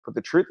But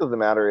the truth of the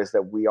matter is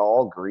that we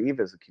all grieve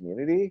as a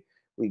community.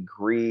 We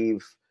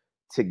grieve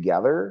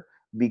together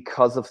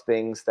because of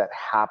things that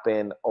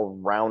happen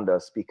around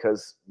us,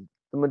 because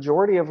the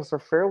majority of us are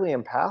fairly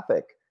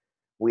empathic.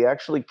 We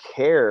actually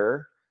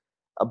care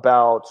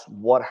about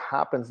what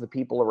happens to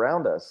people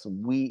around us.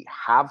 We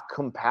have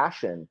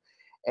compassion.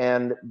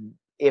 And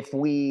if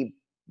we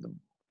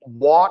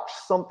watch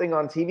something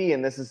on TV,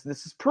 and this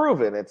is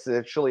proven, it's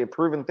actually a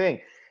proven thing.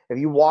 If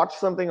you watch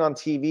something on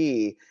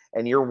TV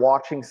and you're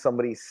watching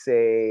somebody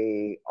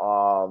say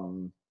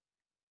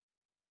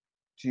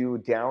do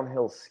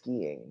downhill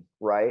skiing,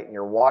 right? And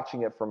you're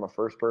watching it from a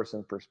first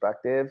person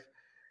perspective,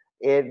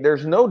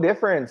 there's no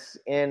difference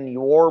in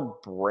your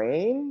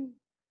brain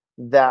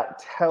that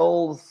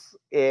tells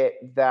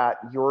it that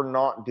you're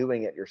not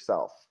doing it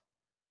yourself.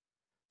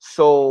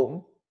 Mm-hmm.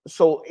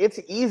 So it's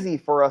easy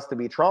for us to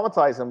be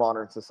traumatized in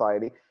modern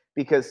society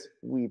because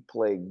we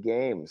play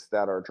games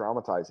that are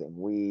traumatizing.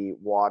 We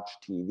watch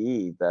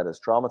TV that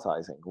is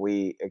traumatizing.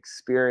 We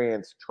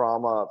experience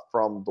trauma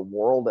from the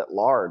world at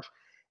large.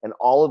 And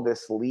all of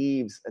this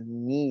leaves a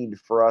need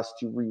for us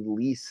to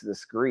release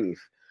this grief.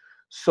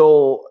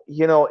 So,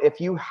 if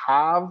you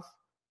have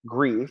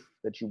grief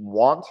that you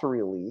want to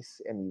release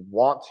and you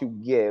want to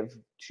give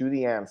to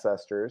the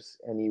ancestors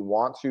and you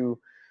want to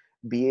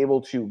be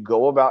able to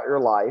go about your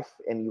life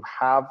and you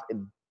have a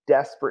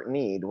desperate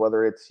need,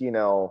 whether it's,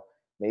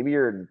 maybe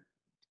your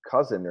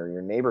cousin or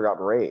your neighbor got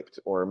raped,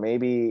 or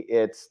maybe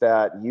it's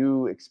that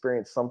you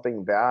experienced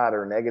something bad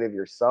or negative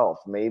yourself.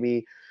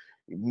 Maybe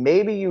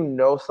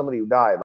somebody who died.